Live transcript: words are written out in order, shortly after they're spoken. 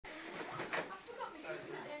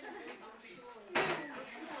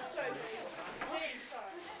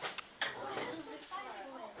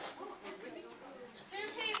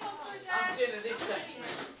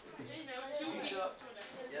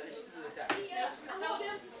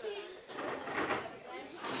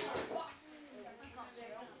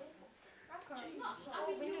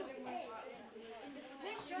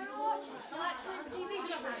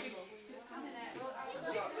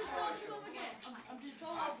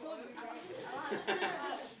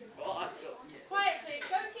Quiet, please.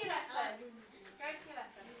 Go to your lesson. Go to your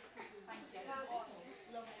lesson. Thank you.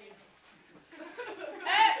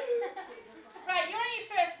 Right, you're on your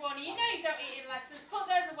first one. You know you don't eat in lessons. Put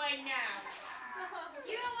those away now.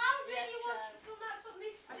 You're allowed when you want to film. That's what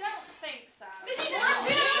Miss. I don't think so. Miss, you don't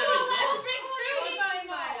bring food into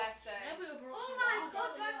my lesson. Oh my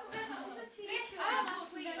God! The teacher.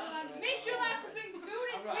 Miss, you're allowed to bring food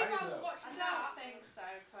in. We might watch I don't think so,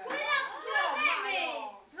 Claire. We're not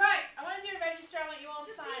stupid. Right, I want to do a register. I want you all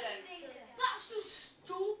silent. That's just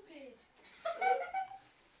stupid.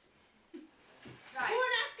 Right.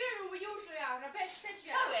 We're not scared when we usually are, and I bet she said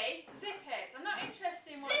yes. Chloe, zip it. I'm not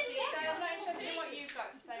interested in what she said. I'm not interested in what you've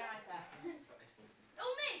got to say either.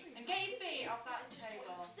 Oh, me. And get your feet off that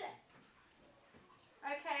table. Okay,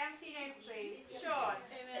 answer your names, please. Sean.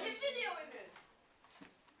 Is it video in it?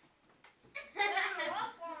 Sit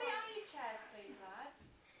on your chairs, please, lads.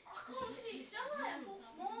 I can't see. It's I'm so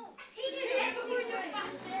small. He did it. We're doing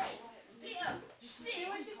that today. Peter, sit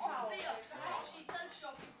Who was your off towel? Peter, because I can't see 10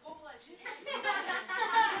 shots in public. Right,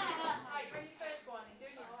 you're in your first one. You're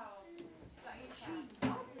doing your towels. Is that your chair?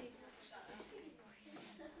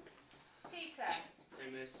 Peter.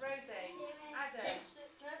 Rosie. Adam.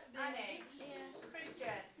 Annie.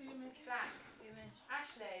 Christian. Zach.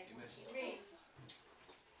 Ashley. Reese.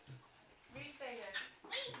 Reese Davis.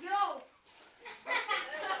 Yo.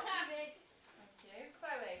 Thank you.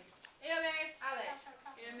 Chloe. Alex. Elle.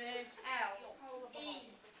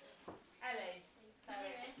 Ellie.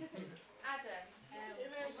 Adam.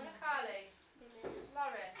 Carly.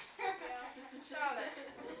 Lauren. Charlotte.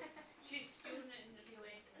 She's doing it in the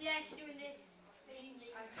viewing. Yeah, she's doing this. Okay.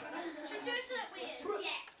 She's doing something weird.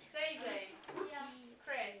 Yeah. Daisy. Yeah.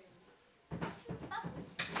 Chris.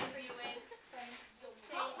 Viewing.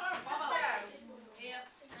 Joe. Yeah.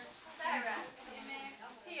 Sarah.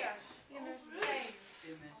 Piyush. James.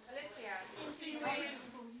 Alicia. Viewing.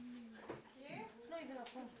 You?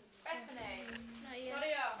 Bethany.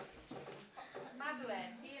 Maria.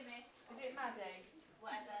 Madeline. Here, miss. Is it Maddie?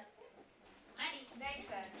 Whatever. Maddie.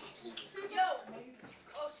 Nathan. Yo.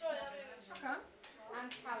 Oh, sorry. And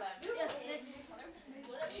Callum. Yes.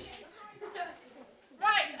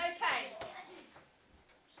 Right, okay.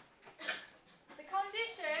 The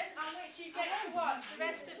condition on which you get to watch the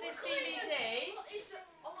rest of this DVD It's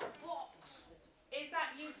on a box. is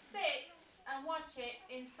that you sit and watch it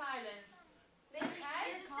in silence.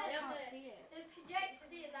 Okay? The projector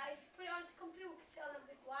here, like, put it onto computer, sit on a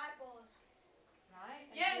big whiteboard. Right.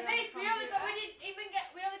 and Yeah, you mate, have a computer.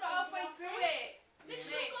 we only got halfway through it. Miss,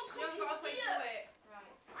 we only got halfway through it. Right.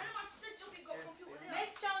 I know how to set up, you've got computer there.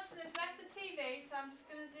 Miss Johnson has left the TV, so I'm just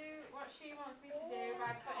going to do what she wants me to do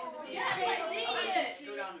by putting the Yeah, DVD.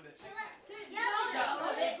 Go down a bit.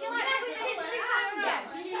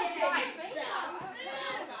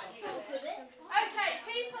 Okay,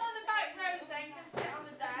 people on the back rows then can sit on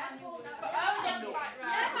the desk. But only on the back row.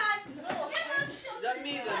 Is that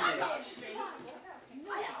me then?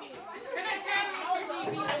 Can I turn the TV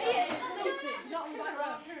on?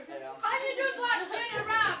 And you just like turn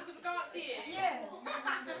around because we can't see it. Yeah.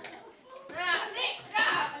 Sit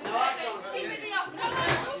down. No, I can't see Keep it. it up. No,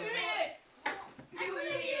 over here.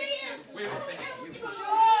 We will finish it.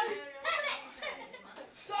 Sean.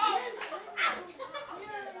 Stop.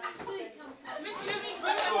 Miss, you need to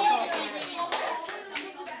turn the TV.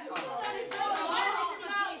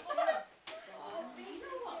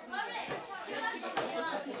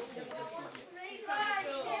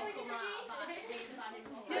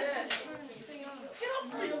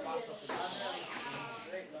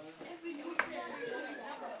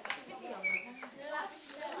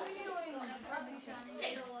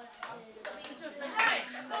 Right,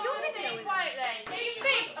 you're sitting quietly. Get your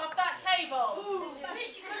feet off that table.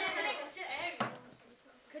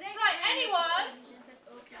 Right, anyone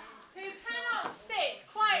who cannot sit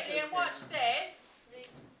quietly and watch this,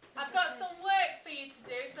 I've got some work for you to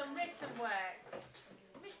do, some written work.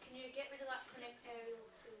 Miss, can you get rid of that connect aerial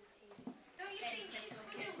to the TV? Don't you think she's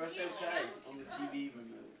good? Press OK on the TV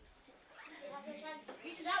remote.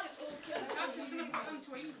 That's just going to put them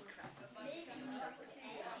to evil.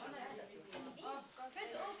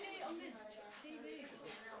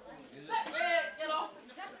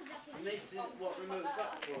 Mason, what remote is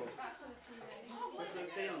that for? That's on the TV. Press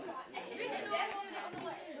OK on it.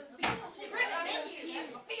 Press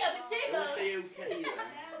Don't say OK.